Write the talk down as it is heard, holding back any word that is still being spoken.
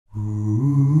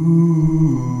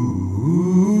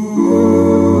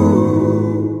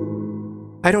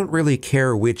I don't really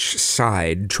care which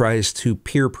side tries to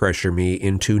peer pressure me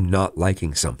into not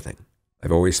liking something.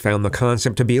 I've always found the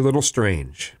concept to be a little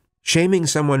strange. Shaming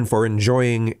someone for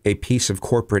enjoying a piece of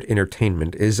corporate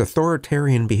entertainment is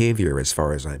authoritarian behavior as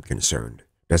far as I'm concerned.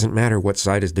 Doesn't matter what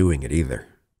side is doing it either.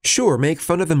 Sure, make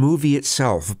fun of the movie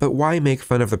itself, but why make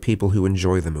fun of the people who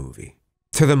enjoy the movie?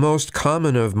 To the most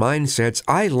common of mindsets,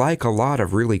 I like a lot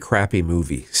of really crappy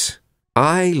movies.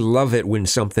 I love it when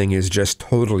something is just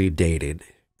totally dated.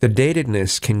 The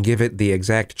datedness can give it the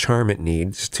exact charm it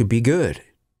needs to be good.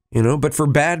 But for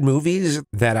bad movies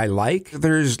that I like,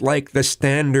 there's like the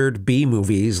standard B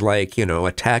movies like,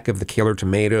 Attack of the Killer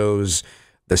Tomatoes,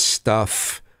 The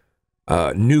Stuff,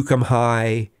 Nuke 'Em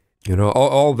High,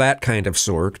 all that kind of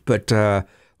sort. But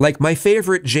like my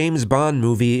favorite James Bond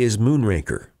movie is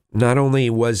Moonraker. Not only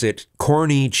was it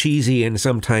corny, cheesy, and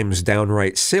sometimes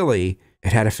downright silly,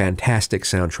 it had a fantastic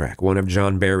soundtrack, one of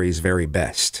John Barry's very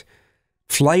best.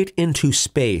 Flight into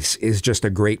Space is just a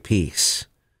great piece.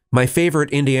 My favorite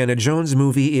Indiana Jones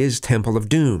movie is Temple of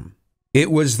Doom. It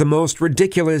was the most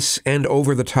ridiculous and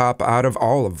over-the-top out of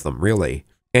all of them, really.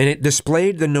 And it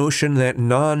displayed the notion that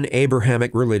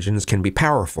non-Abrahamic religions can be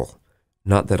powerful.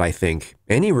 Not that I think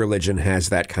any religion has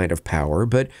that kind of power,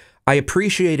 but I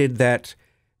appreciated that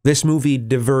this movie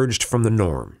diverged from the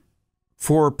norm.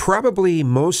 For probably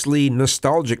mostly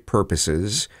nostalgic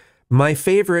purposes, my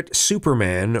favorite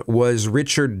Superman was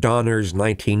Richard Donner's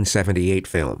 1978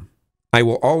 film. I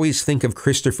will always think of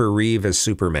Christopher Reeve as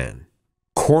Superman.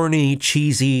 Corny,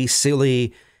 cheesy,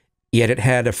 silly, yet it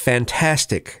had a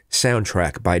fantastic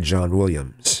soundtrack by John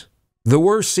Williams. The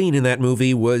worst scene in that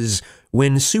movie was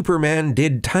when Superman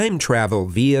did time travel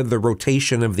via the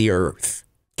rotation of the Earth.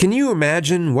 Can you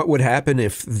imagine what would happen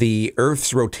if the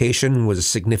Earth's rotation was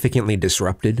significantly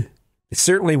disrupted? It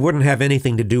certainly wouldn't have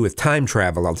anything to do with time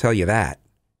travel, I'll tell you that.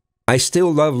 I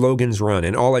still love Logan's Run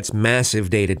and all its massive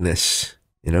datedness.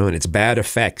 And its bad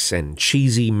effects and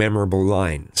cheesy, memorable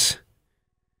lines.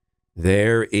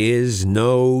 There is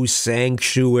no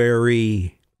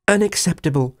sanctuary.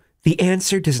 Unacceptable. The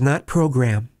answer does not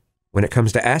program. When it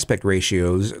comes to aspect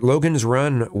ratios, Logan's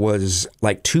Run was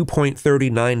like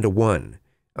 2.39 to 1.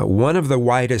 One of the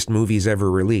widest movies ever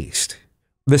released.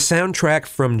 The soundtrack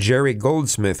from Jerry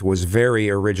Goldsmith was very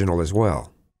original as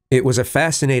well. It was a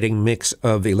fascinating mix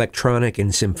of electronic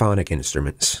and symphonic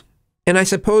instruments. And I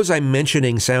suppose I'm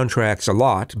mentioning soundtracks a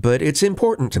lot, but it's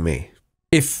important to me.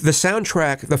 If the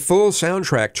full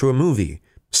soundtrack to a movie,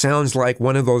 sounds like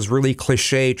one of those really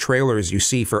cliché trailers you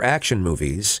see for action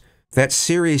movies, that's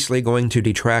seriously going to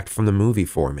detract from the movie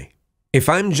for me. If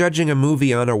I'm judging a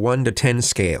movie on a 1 to 10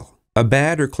 scale, a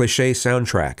bad or cliché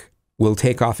soundtrack will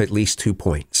take off at least 2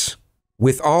 points.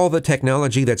 With all the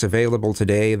technology that's available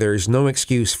today, there's no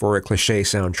excuse for a cliché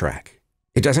soundtrack.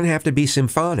 It doesn't have to be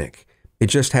symphonic. It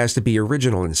just has to be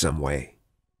original in some way.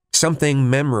 Something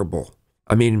memorable.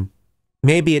 I mean,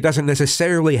 maybe it doesn't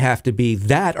necessarily have to be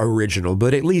that original,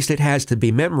 but at least it has to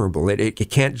be memorable. It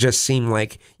can't just seem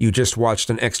like you just watched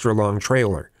an extra long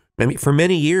trailer. I mean, for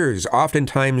many years,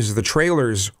 oftentimes the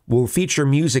trailers will feature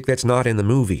music that's not in the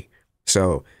movie.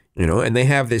 So, and they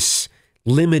have this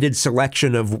limited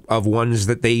selection of ones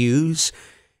that they use,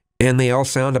 and they all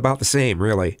sound about the same,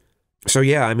 really. So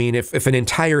yeah, I mean, if an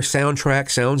entire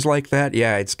soundtrack sounds like that,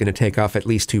 yeah, it's going to take off at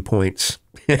least 2 points.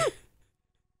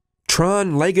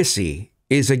 Tron Legacy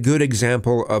is a good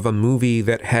example of a movie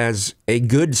that has a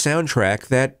good soundtrack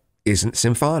that isn't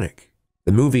symphonic.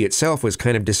 The movie itself was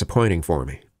kind of disappointing for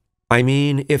me. I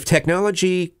mean, if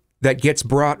technology that gets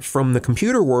brought from the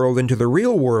computer world into the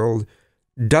real world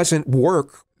doesn't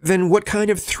work, then what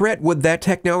kind of threat would that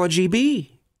technology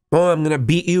be? Oh, I'm going to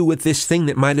beat you with this thing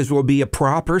that might as well be a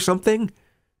prop or something?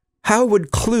 How would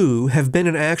Clue have been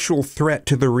an actual threat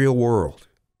to the real world?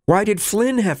 Why did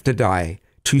Flynn have to die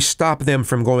to stop them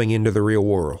from going into the real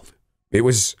world? It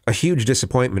was a huge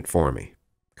disappointment for me,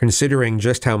 considering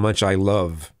just how much I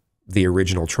love the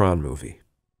original Tron movie.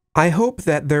 I hope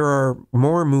that there are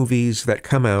more movies that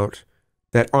come out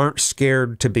that aren't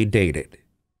scared to be dated.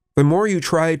 The more you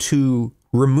try to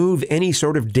remove any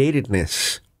sort of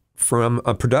datedness from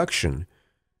a production,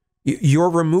 you're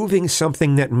removing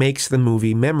something that makes the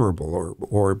movie memorable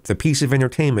or the piece of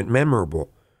entertainment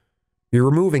memorable. You're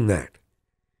removing that.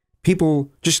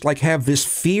 People just like have this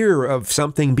fear of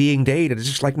something being dated. It's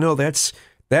just like, no, that's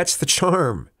the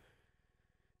charm.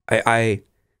 I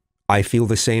feel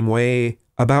the same way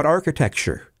about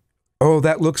architecture. Oh,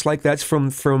 that looks like that's from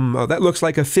that looks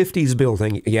like a 50s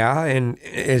building. Yeah, and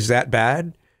is that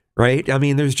bad? Right? I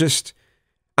mean, there's just,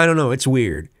 I don't know, it's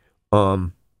weird.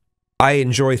 I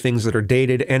enjoy things that are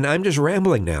dated, and I'm just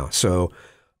rambling now. So,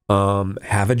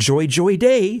 have a joy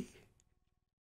day.